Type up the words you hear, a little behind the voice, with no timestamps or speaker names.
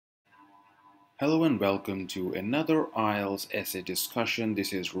Hello and welcome to another IELTS essay discussion.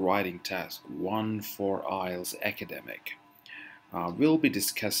 This is writing task 1 for IELTS Academic. We'll be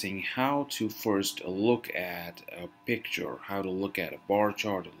discussing how to first look at a picture, how to look at a bar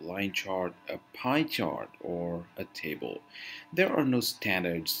chart, a line chart, a pie chart, or a table. There are no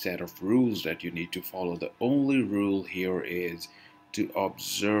standard set of rules that you need to follow. The only rule here is to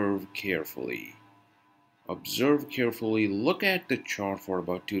observe carefully. Observe carefully, look at the chart for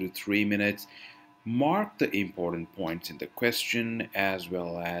about 2 to 3 minutes. Mark the important points in the question as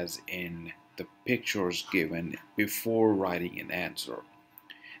well as in the pictures given before writing an answer.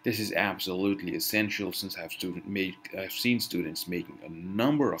 This is absolutely essential since I've seen students making a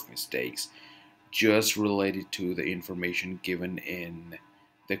number of mistakes just related to the information given in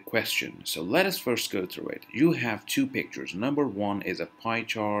the question. So let us first go through it. You have two pictures. Number one is a pie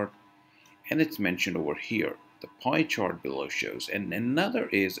chart, and it's mentioned over here. The pie chart below shows, and another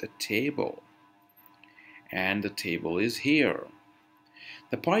is a table. And the table is here.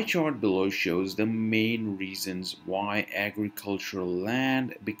 The pie chart below shows the main reasons why agricultural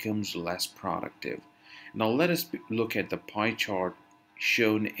land becomes less productive. Now let us look at the pie chart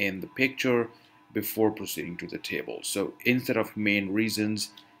shown in the picture before proceeding to the table. So instead of main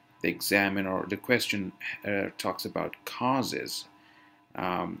reasons, the question talks about causes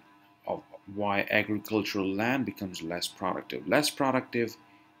of why agricultural land becomes less productive. Less productive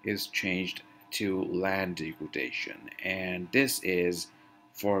is changed to land degradation, and this is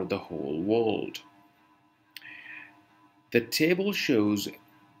for the whole world. The table shows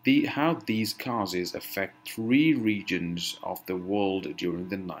how these causes affect three regions of the world during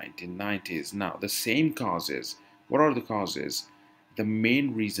the 1990s. Now, the same causes, what are the causes? The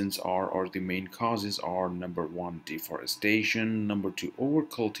main reasons are, or the main causes are, number one, deforestation, number two,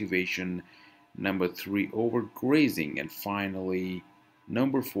 overcultivation, number three, overgrazing, and finally,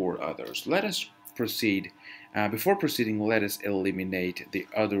 number four, others. Let us proceed. Before proceeding, let us eliminate the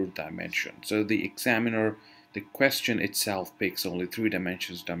other dimension. So the examiner, the question itself picks only three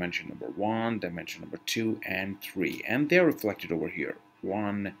dimensions: dimension number one, dimension number two, and three. And they're reflected over here: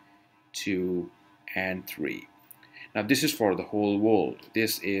 1, 2, and 3. Now this is for the whole world.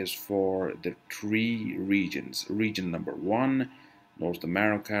 This is for the three regions. Region number one, North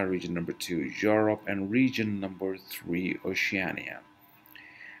America; region number two, Europe; and region number three, Oceania.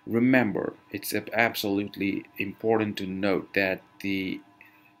 Remember, it's absolutely important to note that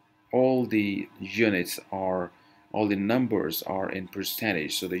all the numbers are in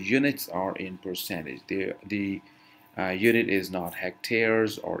percentage. So the units are in percentage. The unit is not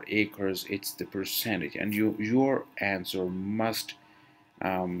hectares or acres, it's the percentage. And your answer must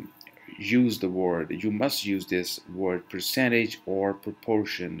use this word percentage or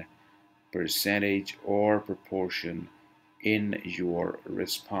proportion. Percentage or proportion in your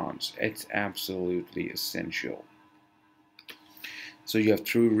response. It's absolutely essential. So you have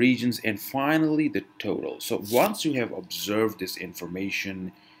three regions, and finally the total. So once you have observed this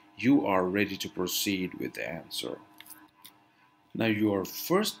information, you are ready to proceed with the answer. Now your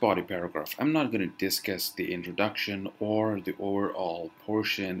first body paragraph, I'm not going to discuss the introduction or the overall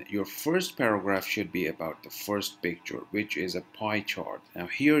portion. Your first paragraph should be about the first picture, which is a pie chart. Now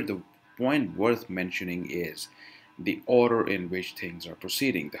here the point worth mentioning is the order in which things are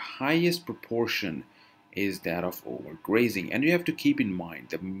proceeding. The highest proportion is that of overgrazing, and you have to keep in mind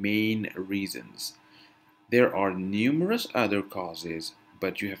the main reasons. There are numerous other causes,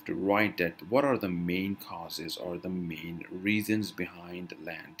 but you have to write that what are the main causes or the main reasons behind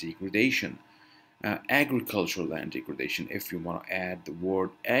land degradation. Agricultural land degradation, if you want to add the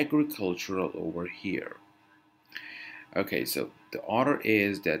word agricultural over here. Okay, so the order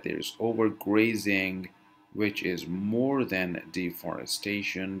is that there's overgrazing, which is more than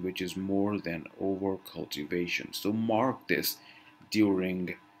deforestation, which is more than overcultivation. So mark this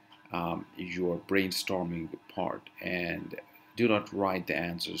during your brainstorming part, and do not write the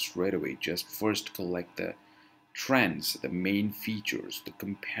answers right away. Just first collect the trends, the main features, the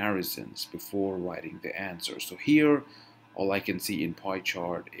comparisons before writing the answer. So here, all I can see in pie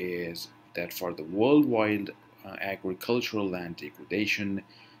chart is that for the worldwide agricultural land degradation,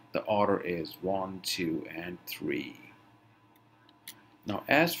 the order is 1, 2, and 3. Now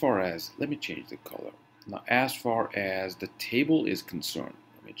as far as, let me change the color. Now as far as the table is concerned,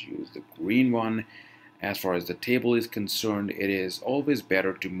 let me choose the green one. As far as the table is concerned, it is always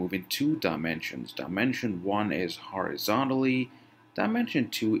better to move in two dimensions. Dimension 1 is horizontally, dimension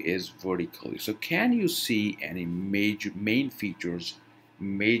 2 is vertically. So can you see any main features,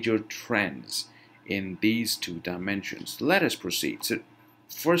 major trends in these two dimensions? Let us proceed. So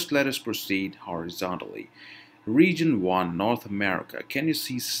first, let us proceed horizontally. Region 1, North America. Can you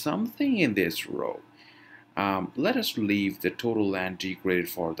see something in this row? Let us leave the total land degraded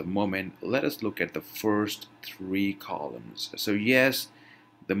for the moment. Let us look at the first three columns. So yes,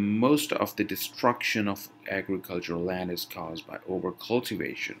 the most of the destruction of agricultural land is caused by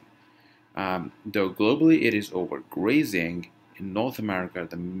overcultivation. Though globally it is overgrazing, in North America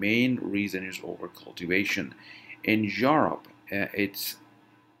the main reason is overcultivation. In Europe, it's,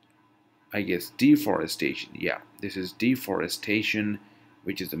 I guess, deforestation. Yeah, this is deforestation,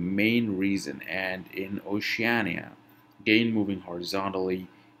 which is the main reason. And in Oceania, again moving horizontally,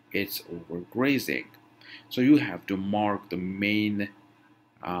 it's overgrazing. So you have to mark the main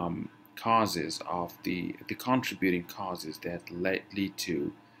causes of the contributing causes that lead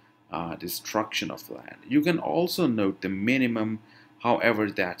to destruction of land. You can also note the minimum,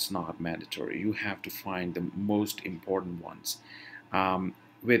 however, that's not mandatory. You have to find the most important ones.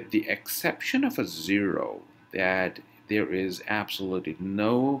 With the exception of a 0, that there is absolutely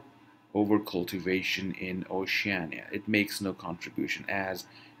no overcultivation in Oceania. It makes no contribution, as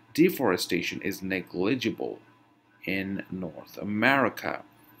deforestation is negligible in North America.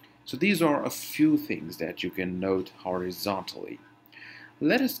 So these are a few things that you can note horizontally.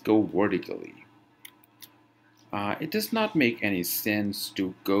 Let us go vertically. It does not make any sense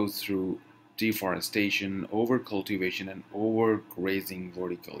to go through deforestation, overcultivation, and overgrazing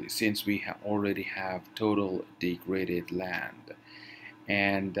vertically, since we already have total degraded land.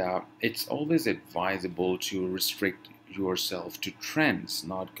 And it's always advisable to restrict yourself to trends,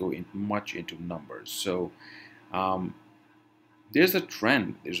 not go much into numbers. So there's a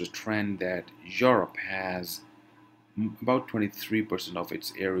trend. There's a trend that Europe has about 23% of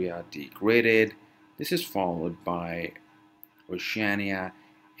its area degraded. This is followed by Oceania,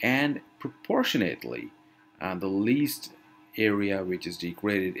 and proportionately, the least area which is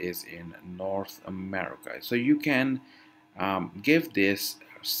degraded is in North America. So you can give this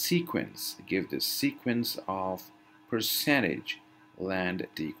sequence of percentage land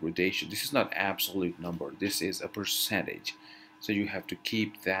degradation. This is not absolute number. This is a percentage. So you have to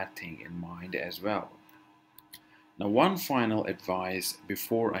keep that thing in mind as well. Now, one final advice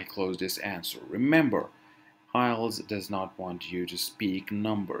before I close this answer. Remember, IELTS does not want you to speak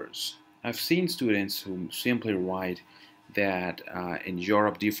numbers. I've seen students who simply write that in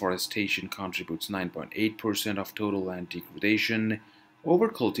Europe, deforestation contributes 9.8% of total land degradation,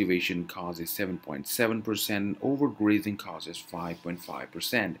 overcultivation causes 7.7%, overgrazing causes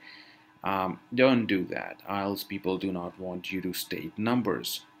 5.5%. Don't do that. IELTS people do not want you to state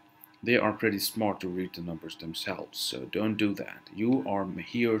numbers. They are pretty smart to read the numbers themselves, so don't do that. You are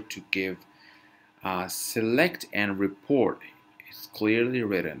here to give select and report. It's clearly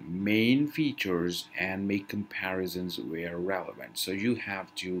written main features and make comparisons where relevant. So you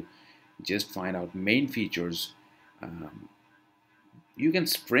have to just find out main features. You can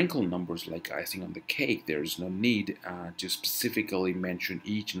sprinkle numbers like icing on the cake. There is no need to specifically mention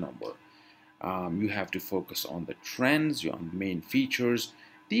each number. You have to focus on the trends, on main features,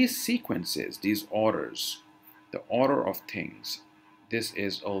 these sequences, these orders, the order of things. This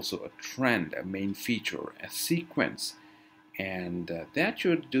is also a trend, a main feature, a sequence, and that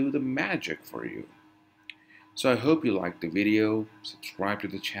should do the magic for you. So I hope you liked the video, subscribe to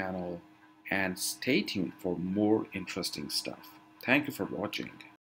the channel, and stay tuned for more interesting stuff. Thank you for watching.